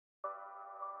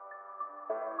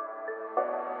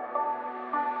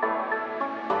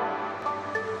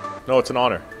No, it's an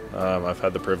honor. I've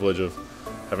had the privilege of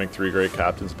having 3 great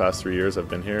captains the past 3 years I've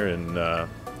been here, in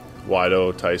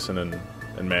Wido, Tyson,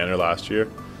 and Manor last year.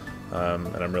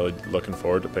 And I'm really looking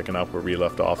forward to picking up where we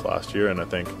left off last year. And I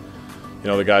think,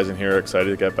 the guys in here are excited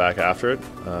to get back after it.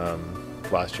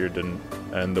 Last year didn't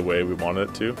end the way we wanted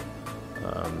it to,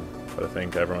 but I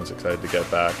think everyone's excited to get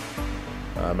back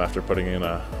after putting in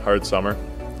a hard summer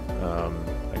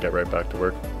and get right back to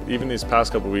work. Even these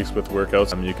past couple of weeks with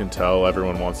workouts, you can tell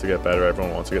everyone wants to get better,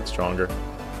 everyone wants to get stronger.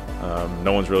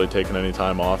 No one's really taken any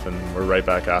time off, and we're right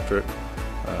back after it.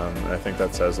 And I think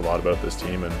that says a lot about this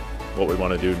team and what we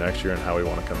want to do next year and how we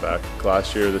want to come back.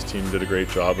 Last year, this team did a great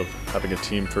job of having a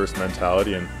team-first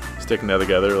mentality and sticking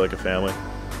together like a family.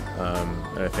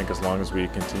 And I think as long as we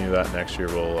continue that next year,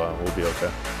 we'll be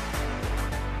okay.